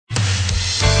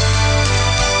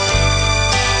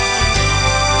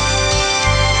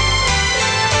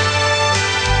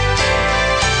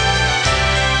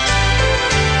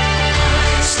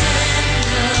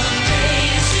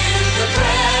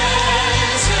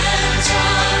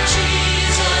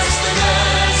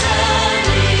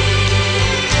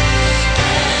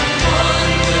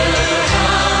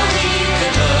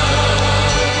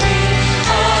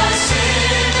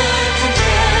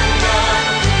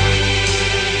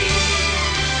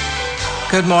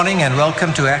Good morning and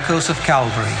welcome to Echoes of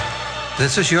Calvary.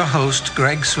 This is your host,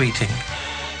 Greg Sweeting.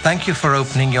 Thank you for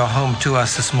opening your home to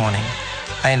us this morning.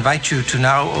 I invite you to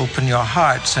now open your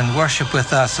hearts and worship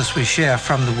with us as we share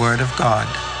from the Word of God.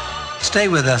 Stay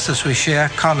with us as we share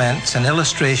comments and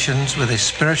illustrations with a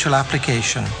spiritual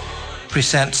application,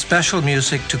 present special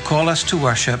music to call us to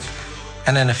worship,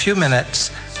 and in a few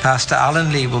minutes, Pastor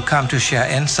Alan Lee will come to share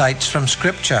insights from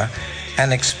Scripture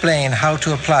and explain how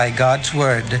to apply God's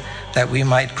Word that we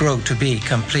might grow to be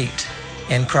complete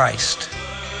in Christ.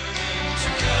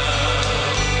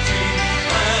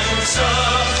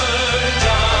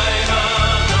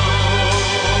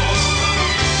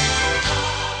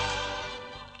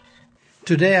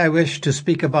 Today I wish to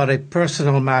speak about a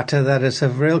personal matter that is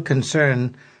of real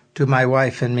concern to my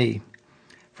wife and me.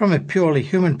 From a purely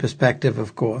human perspective,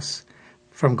 of course.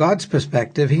 From God's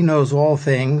perspective, He knows all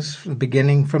things,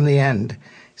 beginning from the end.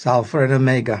 He's Alpha and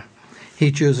Omega.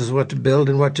 He chooses what to build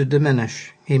and what to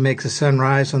diminish. He makes the sun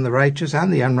rise on the righteous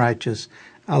and the unrighteous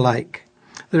alike.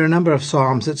 There are a number of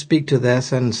psalms that speak to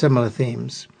this and similar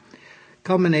themes,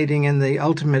 culminating in the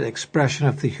ultimate expression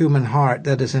of the human heart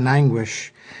that is in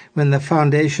anguish. When the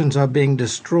foundations are being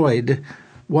destroyed,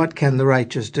 what can the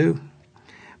righteous do?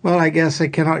 Well, I guess I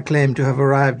cannot claim to have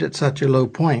arrived at such a low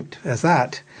point as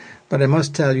that, but I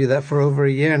must tell you that for over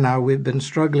a year now we've been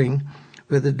struggling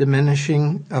with the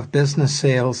diminishing of business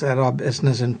sales at our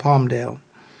business in Palmdale.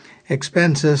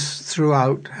 Expenses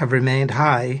throughout have remained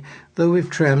high, though we've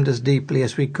trimmed as deeply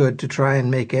as we could to try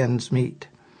and make ends meet.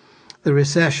 The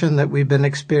recession that we've been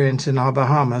experiencing in our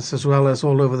Bahamas, as well as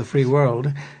all over the free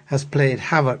world, has played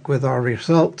havoc with our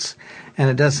results, and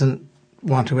it doesn't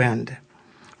want to end.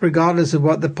 Regardless of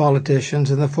what the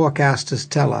politicians and the forecasters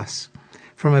tell us,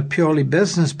 from a purely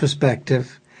business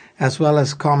perspective, as well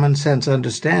as common sense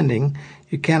understanding,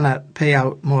 you cannot pay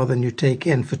out more than you take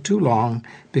in for too long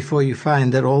before you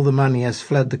find that all the money has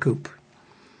fled the coop.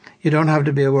 You don't have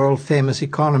to be a world-famous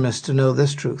economist to know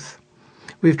this truth.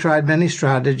 We've tried many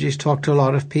strategies, talked to a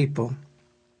lot of people.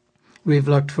 We've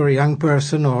looked for a young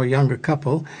person or a younger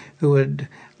couple who would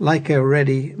like a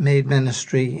ready-made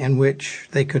ministry in which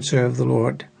they could serve the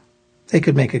Lord. They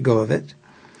could make a go of it.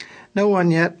 No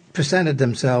one yet presented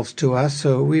themselves to us,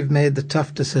 so we've made the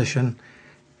tough decision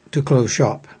to close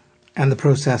shop, and the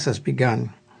process has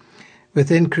begun.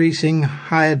 With increasing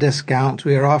higher discounts,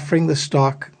 we are offering the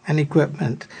stock and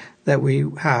equipment that we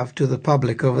have to the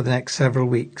public over the next several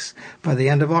weeks. By the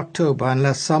end of October,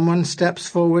 unless someone steps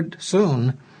forward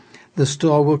soon, the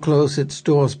store will close its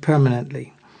doors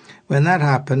permanently. When that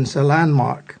happens, a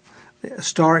landmark, the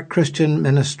historic Christian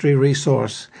ministry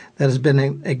resource that has been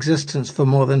in existence for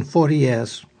more than 40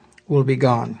 years, will be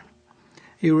gone.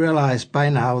 You realize by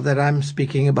now that I'm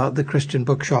speaking about the Christian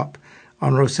bookshop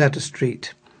on Rosetta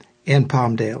Street in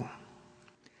Palmdale.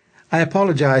 I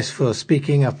apologize for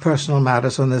speaking of personal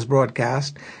matters on this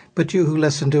broadcast, but you who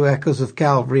listen to Echoes of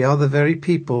Calvary are the very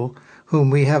people whom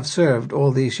we have served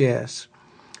all these years.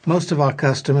 Most of our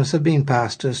customers have been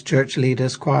pastors, church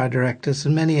leaders, choir directors,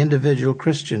 and many individual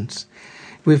Christians.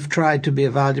 We've tried to be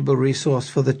a valuable resource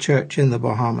for the church in the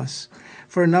Bahamas.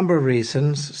 For a number of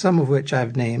reasons, some of which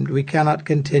I've named, we cannot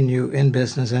continue in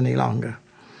business any longer.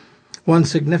 One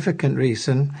significant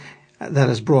reason that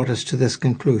has brought us to this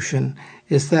conclusion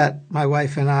is that my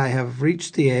wife and I have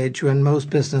reached the age when most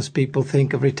business people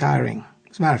think of retiring.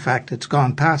 As a matter of fact, it's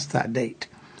gone past that date.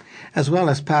 As well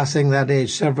as passing that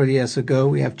age several years ago,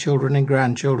 we have children and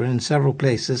grandchildren in several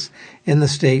places in the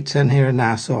States and here in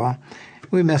Nassau.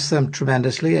 We miss them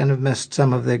tremendously and have missed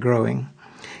some of their growing.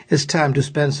 It's time to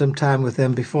spend some time with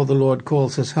them before the Lord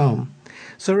calls us home.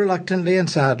 So reluctantly and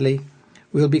sadly,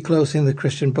 we'll be closing the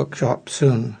Christian bookshop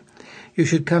soon. You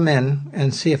should come in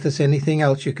and see if there's anything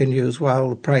else you can use while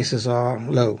the prices are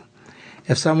low.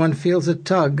 If someone feels a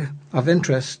tug of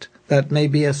interest that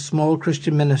maybe a small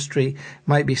Christian ministry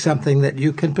might be something that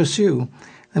you can pursue,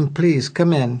 then please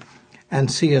come in and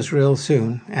see us real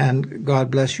soon. And God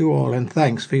bless you all, and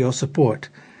thanks for your support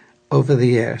over the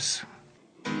years.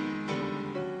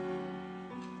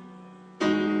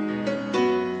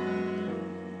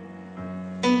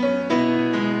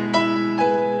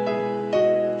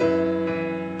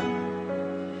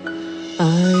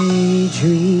 I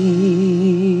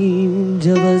dreamed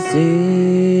of a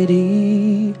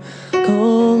city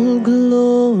called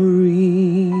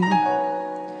Glory.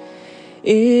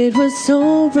 It was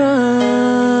so bright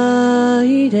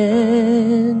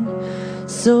and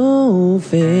so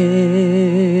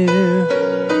fair.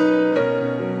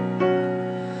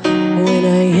 When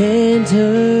I entered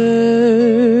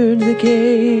the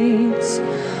gates,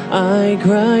 I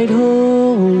cried,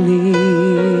 holy.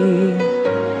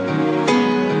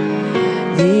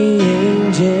 The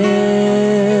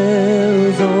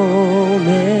angels all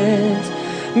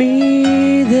met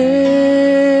me there.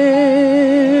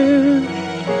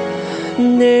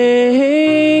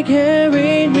 They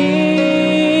carried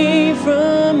me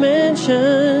from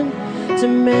mansion to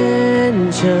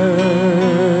mansion,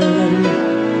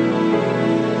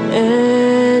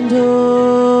 and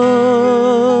oh,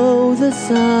 the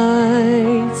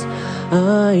sights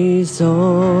I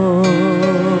saw.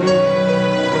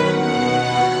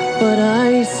 But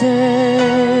I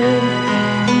said,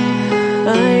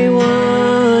 I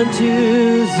want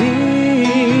to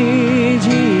see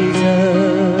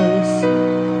Jesus,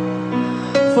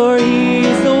 for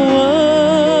he's the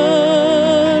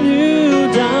one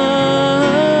who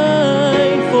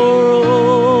died for all.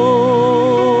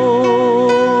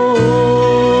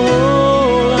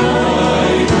 I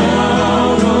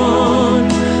bowed on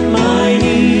my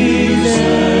knees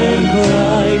and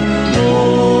cried,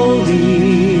 holy,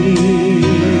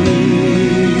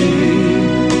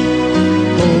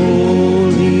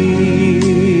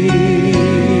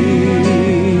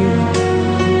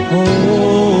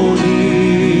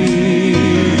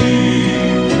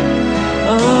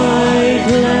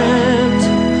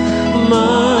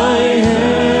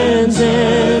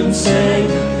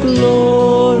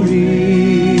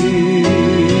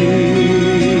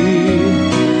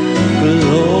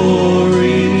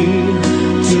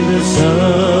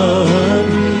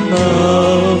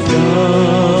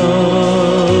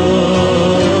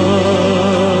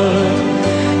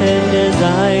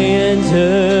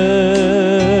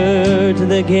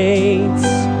 gates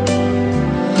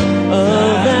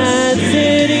of that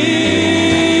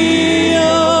city,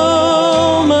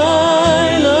 oh,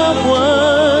 my loved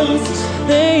ones,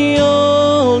 they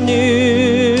all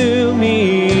knew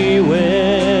me well.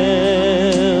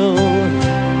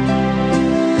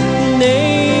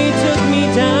 They took me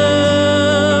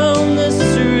down the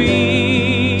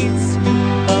streets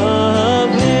of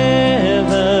heaven.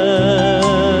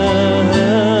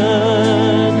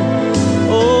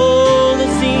 Oh, the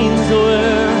scenes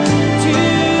were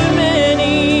too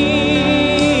many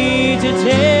to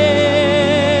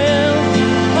tell.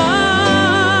 I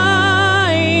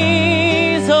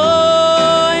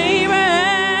saw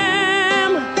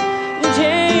Abraham,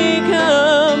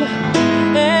 Jacob,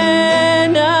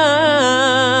 and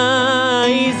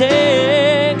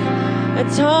Isaac. I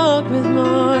talked with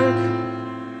Mark,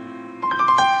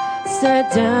 sat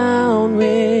down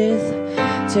with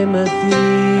Timothy.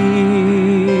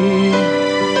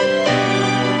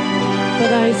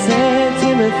 But I said,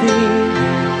 Timothy,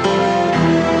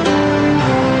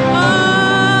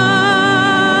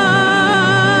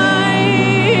 I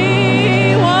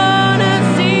wanna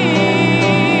see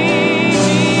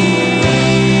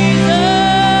Jesus,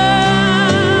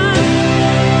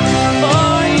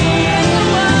 for he's the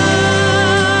one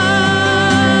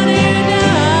who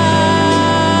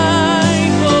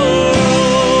died for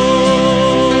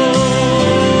all.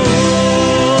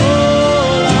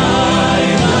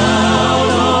 I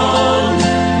bowed on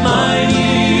my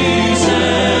knees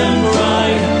and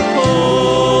cried,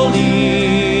 holy,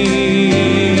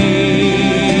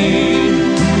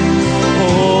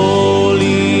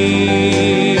 holy,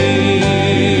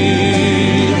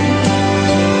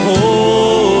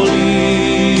 holy.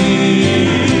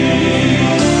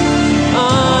 I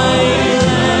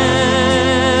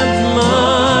clapped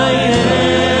my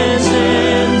hands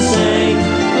and sang,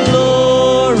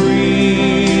 glory,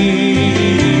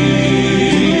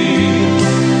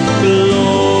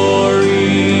 glory,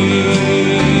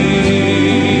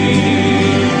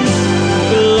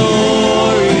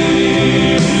 glory,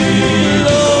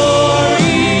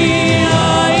 glory. I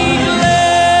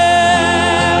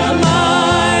clapped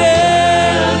my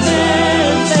hands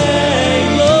and sang,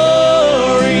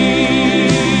 glory.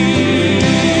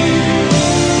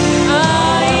 I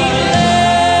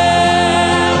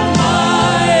clapped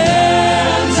my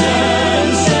hands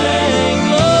and sang,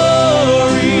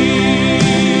 glory.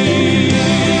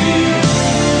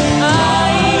 I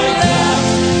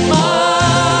clapped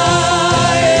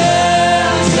my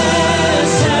hands and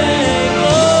sang,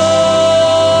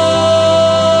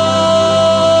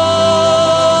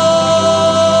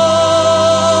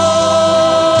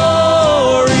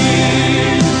 glory,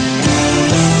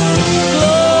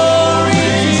 glory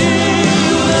to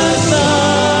the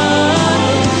Son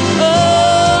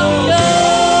of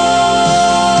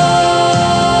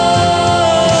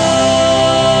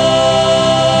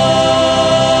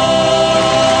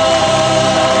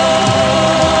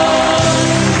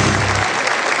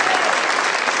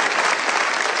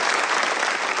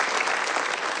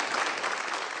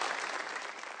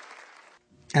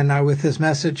And now with his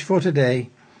message for today,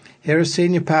 Here is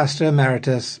Senior Pastor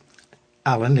Emeritus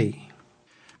Alan Lee.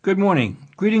 Good morning.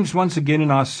 Greetings once again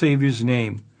in our Savior's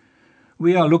name.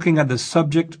 We are looking at the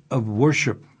subject of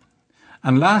worship.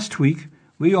 And last week,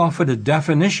 we offered a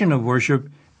definition of worship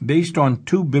based on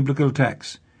two biblical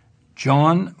texts.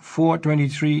 John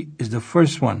 4:23 is the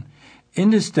first one.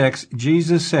 In this text,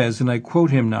 Jesus says, and I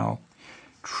quote him now,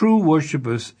 "True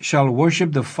worshippers shall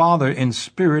worship the Father in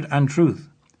spirit and truth.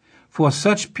 For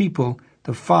such people,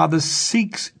 the Father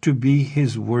seeks to be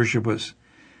his worshippers."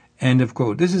 End of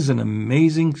quote. This is an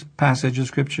amazing passage of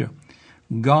Scripture.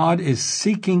 God is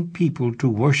seeking people to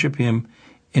worship him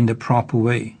in the proper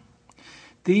way.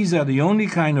 These are the only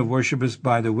kind of worshippers,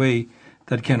 by the way,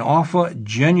 that can offer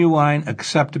genuine,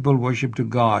 acceptable worship to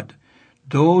God,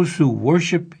 those who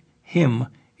worship him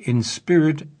in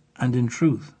spirit and in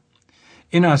truth.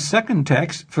 In our second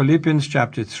text, Philippians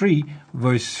chapter 3,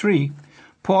 verse 3,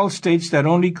 Paul states that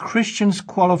only Christians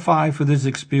qualify for this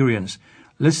experience.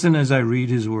 Listen as I read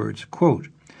his words. Quote,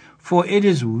 "For it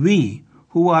is we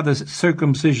who are the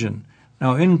circumcision."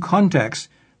 Now, in context,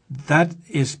 that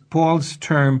is Paul's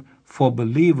term for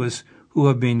believers who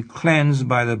have been cleansed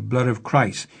by the blood of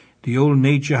Christ. The old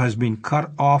nature has been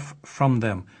cut off from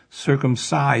them,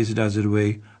 circumcised, as it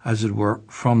were,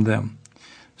 from them.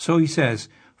 So he says,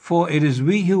 "For it is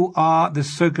we who are the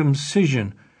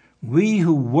circumcision, we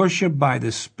who worship by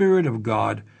the Spirit of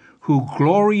God, who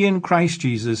glory in Christ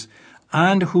Jesus,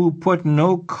 and who put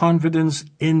no confidence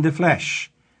in the flesh."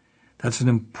 That's an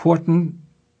important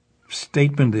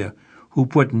statement there. Who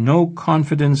put no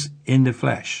confidence in the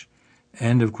flesh.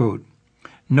 End of quote.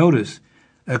 Notice,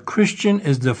 a Christian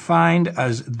is defined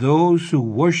as those who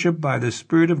worship by the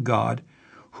Spirit of God,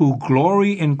 who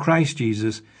glory in Christ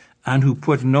Jesus, and who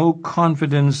put no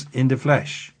confidence in the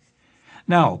flesh.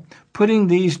 Now, putting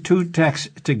these two texts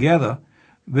together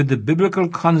with the biblical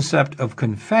concept of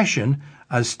confession,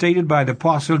 as stated by the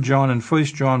Apostle John in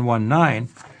 1 John 1:9,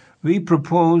 we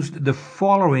proposed the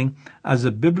following as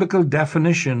a biblical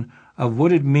definition of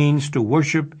what it means to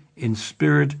worship in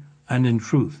spirit and in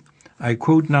truth. I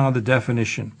quote now the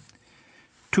definition.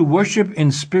 To worship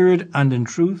in spirit and in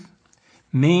truth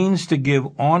means to give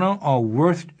honor or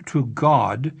worth to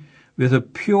God with a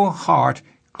pure heart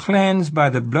cleansed by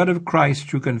the blood of Christ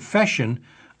through confession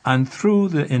and through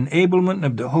the enablement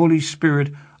of the Holy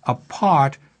Spirit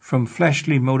apart from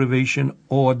fleshly motivation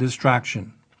or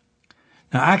distraction.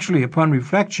 Now, actually, upon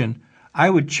reflection, I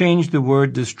would change the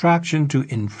word distraction to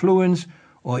influence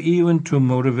or even to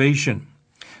motivation.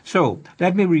 So,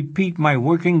 let me repeat my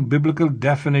working biblical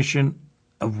definition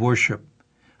of worship.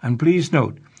 And please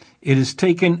note, it is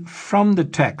taken from the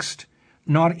text,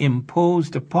 not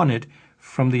imposed upon it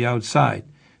from the outside.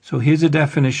 So here's a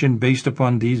definition based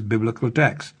upon these biblical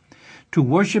texts. To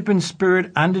worship in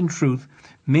spirit and in truth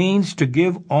means to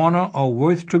give honor or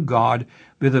worth to God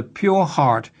with a pure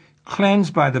heart,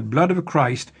 cleansed by the blood of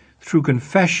Christ through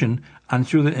confession and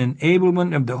through the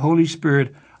enablement of the Holy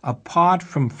Spirit apart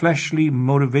from fleshly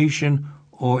motivation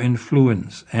or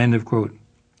influence. End of quote.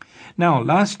 Now,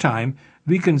 last time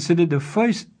we considered the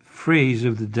first phrase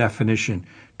of the definition,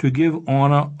 to give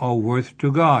honor or worth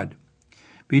to God.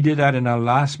 We did that in our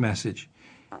last message.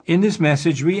 In this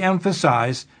message, we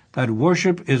emphasize that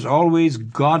worship is always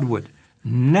Godward,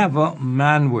 never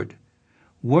manward.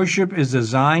 Worship is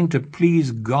designed to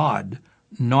please God,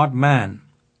 not man.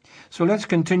 So let's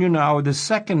continue now with the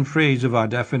second phrase of our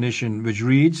definition, which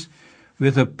reads,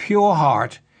 with a pure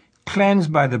heart,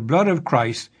 cleansed by the blood of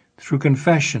Christ through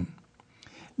confession.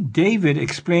 David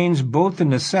explains both the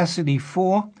necessity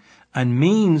for and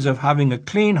means of having a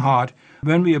clean heart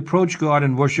when we approach God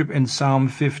in worship in Psalm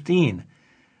 15.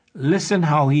 Listen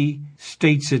how he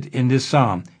states it in this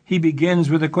psalm. He begins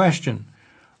with a question.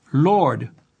 Lord,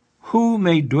 who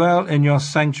may dwell in your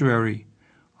sanctuary?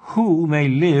 Who may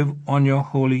live on your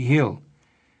holy hill?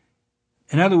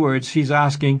 In other words, he's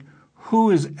asking, who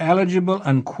is eligible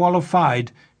and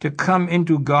qualified to come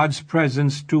into God's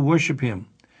presence to worship him?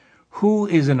 Who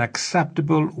is an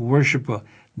acceptable worshiper?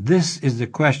 This is the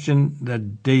question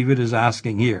that David is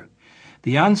asking here.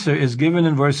 The answer is given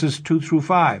in verses 2 through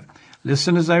 5.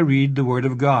 Listen as I read the word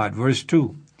of God. Verse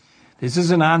 2. This is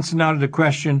an answer now to the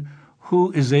question,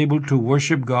 who is able to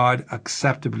worship God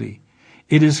acceptably?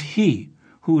 It is he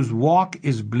whose walk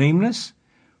is blameless,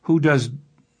 who does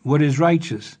what is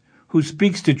righteous, who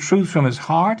speaks the truth from his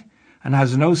heart and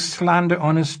has no slander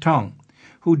on his tongue,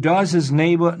 who does his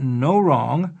neighbor no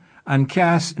wrong and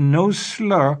casts no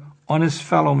slur on his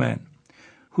fellow men,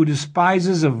 who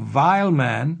despises a vile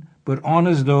man but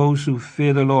honors those who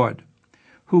fear the Lord,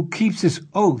 who keeps his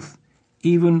oath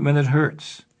even when it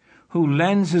hurts, who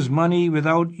lends his money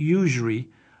without usury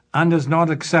and does not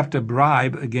accept a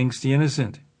bribe against the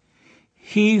innocent.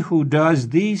 He who does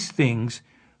these things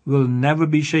will never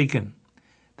be shaken.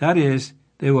 That is,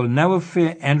 they will never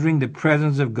fear entering the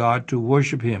presence of God to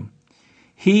worship him.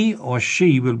 He or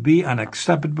she will be an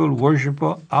acceptable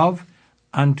worshiper of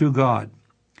and to God.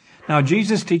 Now,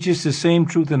 Jesus teaches the same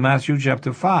truth in Matthew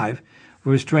chapter 5,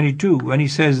 verse 22, when he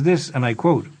says this, and I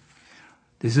quote,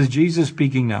 this is Jesus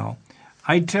speaking now,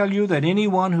 I tell you that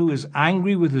anyone who is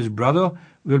angry with his brother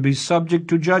will be subject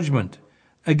to judgment.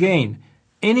 Again,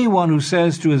 anyone who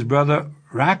says to his brother,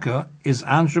 Raca, is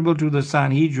answerable to the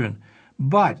Sanhedrin.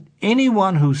 But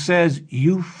anyone who says,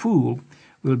 you fool,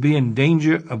 will be in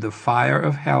danger of the fire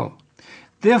of hell.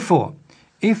 Therefore,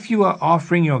 if you are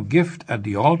offering your gift at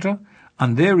the altar,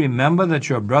 and there remember that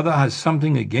your brother has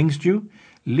something against you,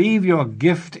 leave your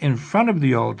gift in front of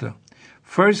the altar.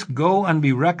 First go and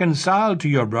be reconciled to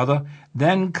your brother,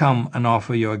 then come and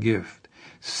offer your gift.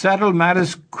 Settle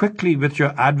matters quickly with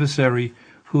your adversary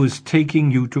who is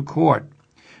taking you to court.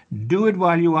 Do it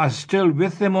while you are still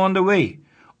with him on the way,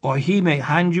 or he may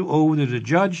hand you over to the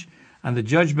judge, and the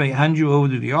judge may hand you over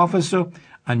to the officer,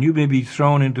 and you may be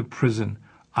thrown into prison.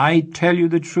 I tell you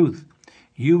the truth,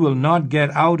 you will not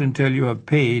get out until you have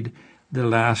paid the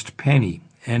last penny.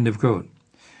 End of quote.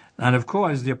 And of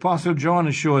course, the Apostle John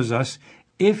assures us,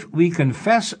 if we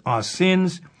confess our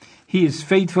sins, he is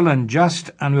faithful and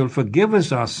just and will forgive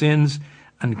us our sins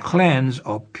and cleanse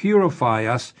or purify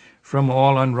us from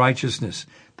all unrighteousness.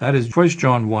 That is 1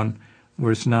 John 1,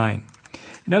 verse 9.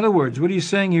 In other words, what he's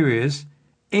saying here is,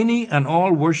 any and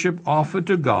all worship offered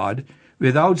to God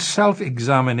without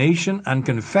self-examination and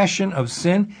confession of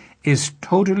sin is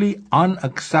totally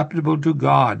unacceptable to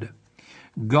God.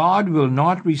 God will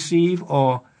not receive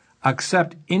or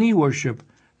accept any worship,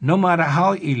 no matter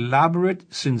how elaborate,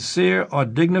 sincere, or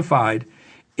dignified,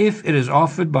 if it is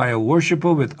offered by a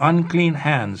worshiper with unclean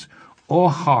hands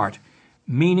or heart,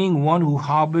 meaning one who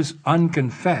harbors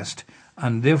unconfessed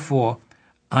and therefore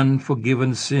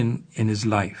unforgiven sin in his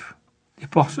life. The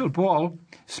Apostle Paul,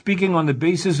 speaking on the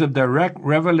basis of direct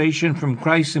revelation from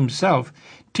Christ himself,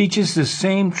 teaches the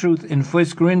same truth in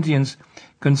 1 Corinthians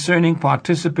concerning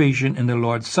participation in the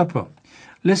Lord's Supper.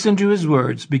 Listen to his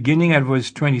words, beginning at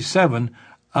verse 27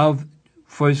 of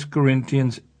 1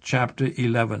 Corinthians chapter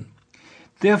 11.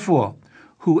 Therefore,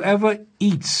 whoever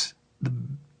eats the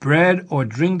bread or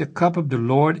drink the cup of the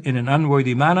Lord in an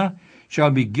unworthy manner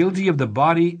shall be guilty of the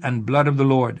body and blood of the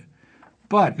Lord.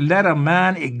 But let a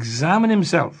man examine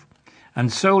himself,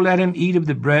 and so let him eat of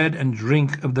the bread and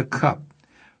drink of the cup.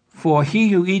 For he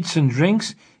who eats and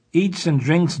drinks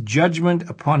judgment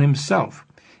upon himself,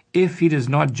 if he does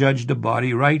not judge the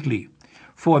body rightly.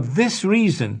 For this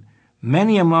reason,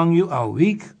 many among you are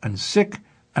weak and sick,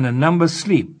 and a number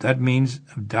sleep. That means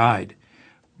have died.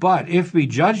 But if we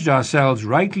judged ourselves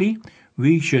rightly,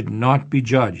 we should not be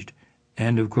judged.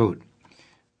 End of quote.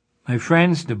 My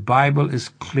friends, the Bible is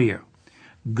clear.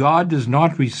 God does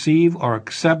not receive or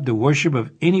accept the worship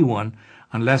of anyone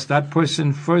unless that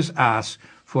person first asks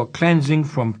for cleansing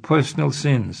from personal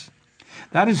sins.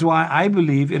 That is why I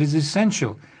believe it is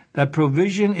essential that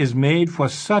provision is made for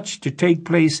such to take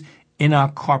place in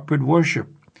our corporate worship.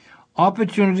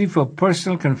 Opportunity for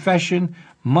personal confession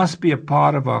must be a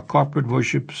part of our corporate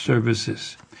worship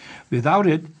services. Without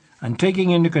it, and taking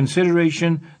into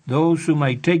consideration those who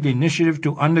might take the initiative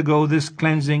to undergo this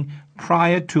cleansing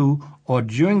prior to or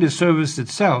during the service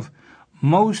itself,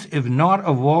 most, if not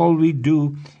of all we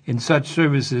do in such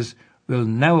services, will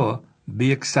never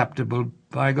be acceptable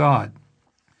by God.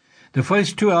 The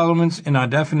first two elements in our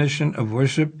definition of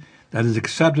worship that is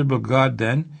acceptable to God,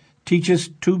 then, teaches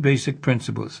two basic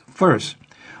principles. First,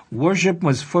 worship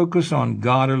must focus on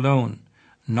God alone,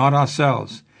 not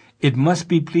ourselves. It must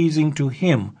be pleasing to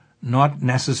Him, not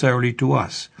necessarily to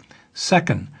us.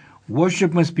 Second,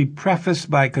 worship must be prefaced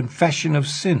by confession of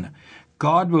sin.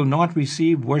 God will not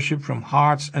receive worship from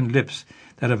hearts and lips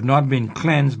that have not been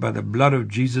cleansed by the blood of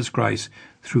Jesus Christ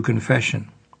through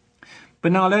confession.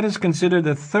 But now let us consider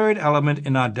the third element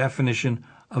in our definition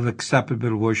of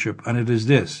acceptable worship, and it is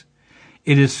this.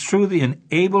 It is through the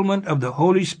enablement of the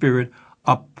Holy Spirit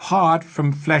apart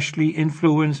from fleshly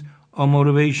influence or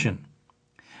motivation.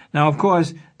 Now, of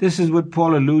course, this is what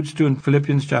Paul alludes to in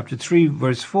Philippians chapter 3,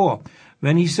 verse 4,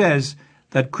 when he says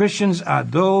that Christians are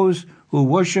those who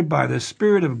worship by the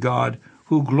Spirit of God,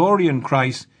 who glory in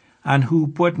Christ, and who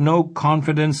put no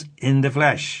confidence in the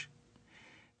flesh.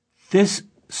 This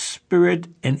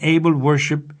Spirit-enabled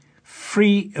worship,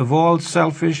 free of all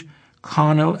selfish,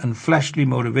 carnal, and fleshly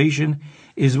motivation,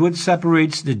 is what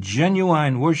separates the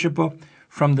genuine worshiper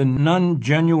from the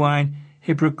non-genuine,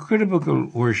 hypocritical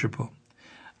worshiper.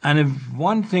 And if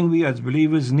one thing we as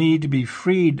believers need to be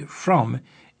freed from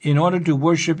in order to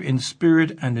worship in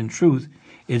spirit and in truth,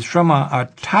 is from our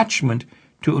attachment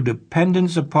to a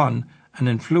dependence upon and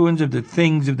influence of the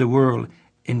things of the world,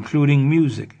 including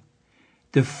music.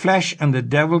 The flesh and the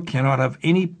devil cannot have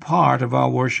any part of our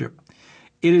worship.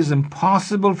 It is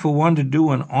impossible for one to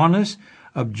do an honest,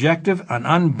 objective, and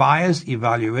unbiased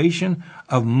evaluation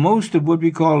of most of what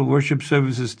we call worship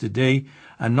services today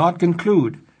and not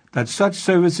conclude that such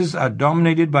services are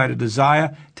dominated by the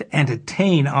desire to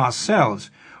entertain ourselves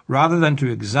rather than to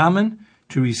examine,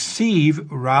 to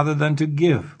receive rather than to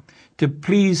give, to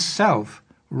please self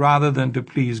rather than to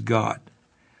please God.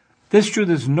 This truth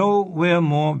is nowhere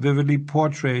more vividly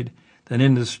portrayed than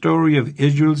in the story of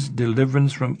Israel's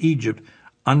deliverance from Egypt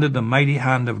under the mighty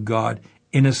hand of God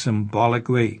in a symbolic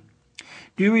way.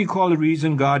 Do you recall the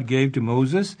reason God gave to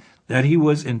Moses that he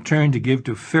was in turn to give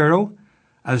to Pharaoh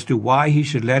as to why he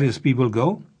should let his people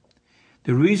go?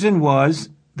 The reason was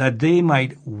that they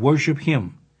might worship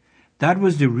him. That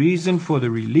was the reason for the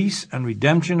release and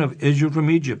redemption of Israel from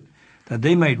Egypt, that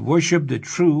they might worship the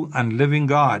true and living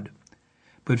God.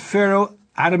 But Pharaoh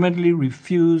adamantly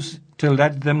refused to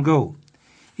let them go.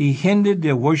 He hindered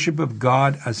their worship of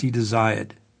God as he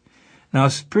desired. Now,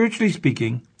 spiritually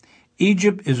speaking,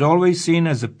 Egypt is always seen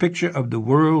as a picture of the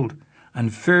world,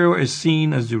 and Pharaoh is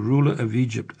seen as the ruler of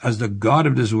Egypt, as the god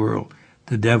of this world,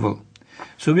 the devil.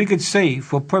 So we could say,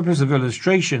 for purpose of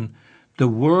illustration, the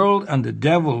world and the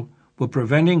devil were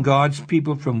preventing God's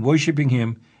people from worshiping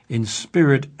him in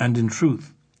spirit and in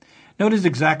truth. Notice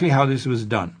exactly how this was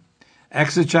done.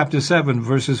 Exodus chapter 7,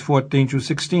 verses 14 through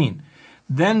 16.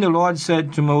 Then the Lord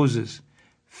said to Moses,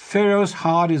 Pharaoh's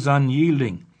heart is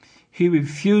unyielding. He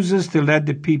refuses to let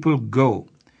the people go.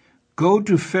 Go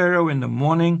to Pharaoh in the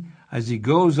morning as he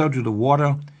goes out to the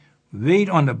water. Wait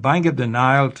on the bank of the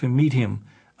Nile to meet him,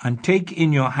 and take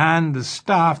in your hand the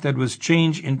staff that was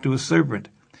changed into a serpent.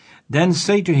 Then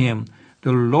say to him,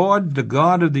 The Lord, the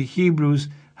God of the Hebrews,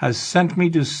 has sent me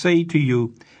to say to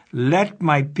you, Let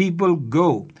my people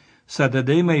go, so that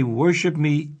they may worship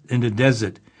me in the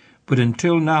desert. But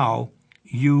until now,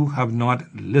 you have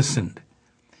not listened.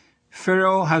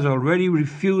 Pharaoh has already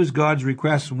refused God's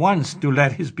request once to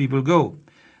let his people go,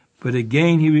 but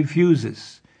again he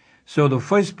refuses. So the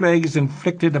first plague is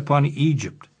inflicted upon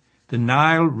Egypt. The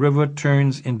Nile River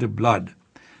turns into blood.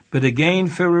 But again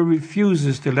Pharaoh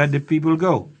refuses to let the people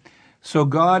go. So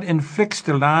God inflicts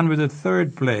the land with a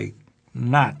third plague,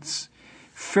 gnats.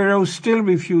 Pharaoh still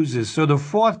refuses, so the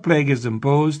fourth plague is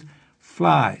imposed,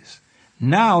 flies.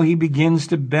 Now he begins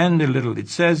to bend a little. It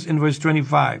says in verse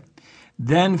 25,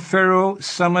 Then Pharaoh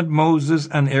summoned Moses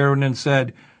and Aaron and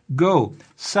said, Go,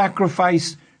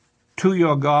 sacrifice to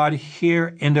your God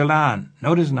here in the land.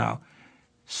 Notice now,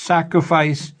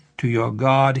 sacrifice to your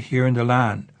God here in the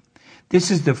land.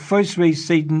 This is the first way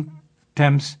Satan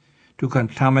attempts to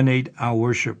contaminate our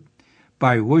worship,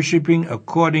 by worshiping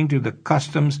according to the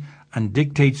customs and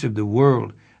dictates of the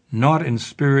world, not in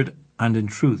spirit and in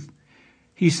truth.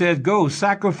 He says, Go,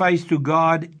 sacrifice to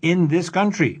God in this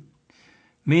country.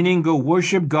 Meaning go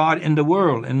worship God in the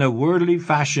world, in a worldly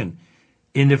fashion,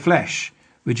 in the flesh,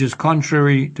 which is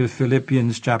contrary to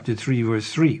Philippians chapter 3,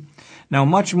 verse 3. Now,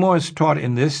 much more is taught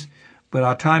in this, but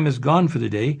our time is gone for the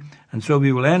day, and so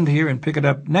we will end here and pick it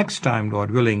up next time, Lord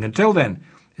willing. Until then,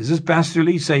 this is Pastor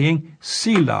Lee saying,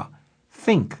 Selah,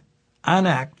 think and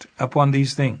act upon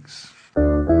these things.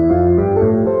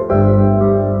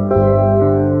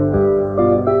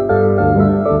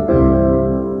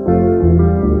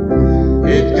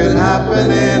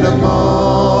 Happen in a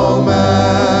moment,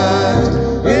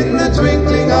 in the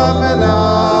twinkling of an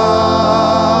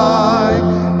eye.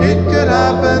 It could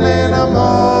happen in a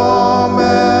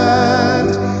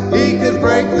moment. He could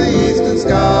break the eastern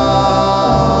sky.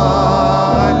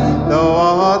 Though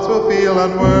our hearts will feel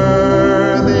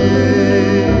unworthy,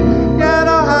 yet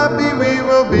how happy we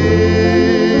will be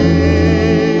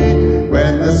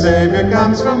when the Savior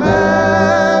comes from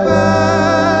heaven,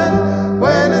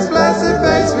 when his blessed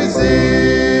face we see.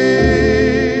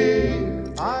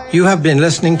 You have been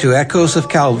listening to Echoes of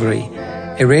Calvary,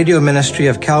 a radio ministry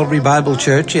of Calvary Bible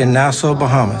Church in Nassau,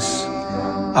 Bahamas.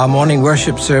 Our morning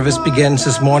worship service begins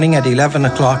this morning at 11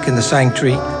 o'clock in the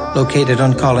sanctuary located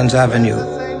on Collins Avenue.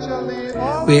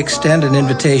 We extend an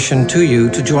invitation to you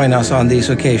to join us on these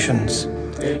occasions.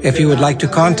 If you would like to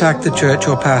contact the church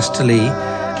or Pastor Lee,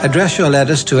 address your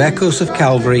letters to Echoes of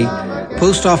Calvary,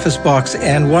 Post Office Box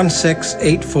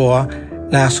N1684,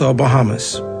 Nassau,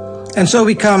 Bahamas. And so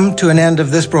we come to an end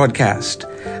of this broadcast.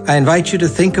 I invite you to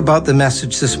think about the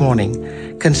message this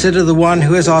morning. Consider the one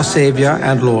who is our Savior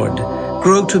and Lord.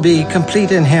 Grow to be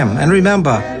complete in Him. And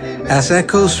remember, As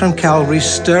echoes from Calvary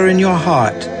stir in your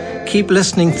heart, keep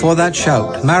listening for that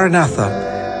shout, Maranatha,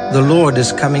 the Lord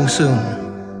is coming soon.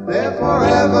 They're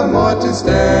forevermore to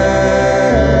stay.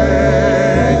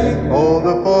 Hold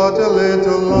the fort a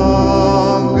little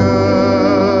longer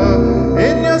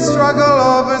in your struggle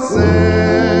over sin.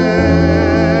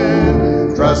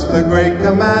 Trust the great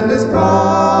commander's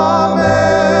promise,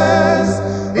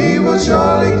 he will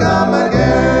surely come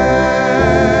again.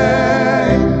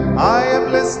 I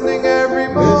am listening every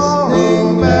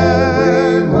moment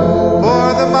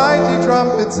for the mighty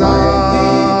trumpet sound.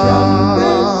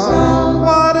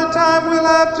 What a time we'll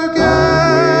have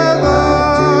together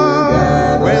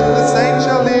when the saints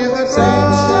shall leave the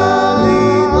ground,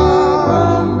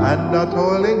 and our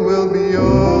toiling will be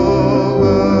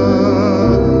over,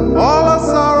 all our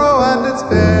sorrow and its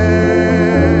pain.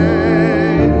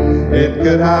 It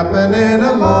could happen in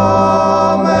a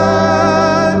moment,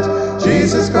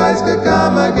 Jesus Christ could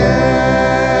come again.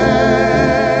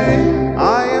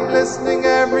 I am listening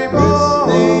every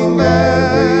moment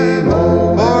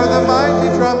for the mighty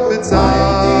trumpet sound.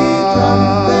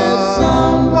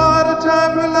 What a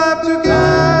time we'll have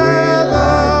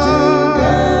together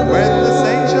when the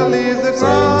saints shall leave the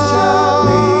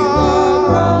ground,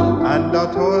 and our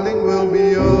toiling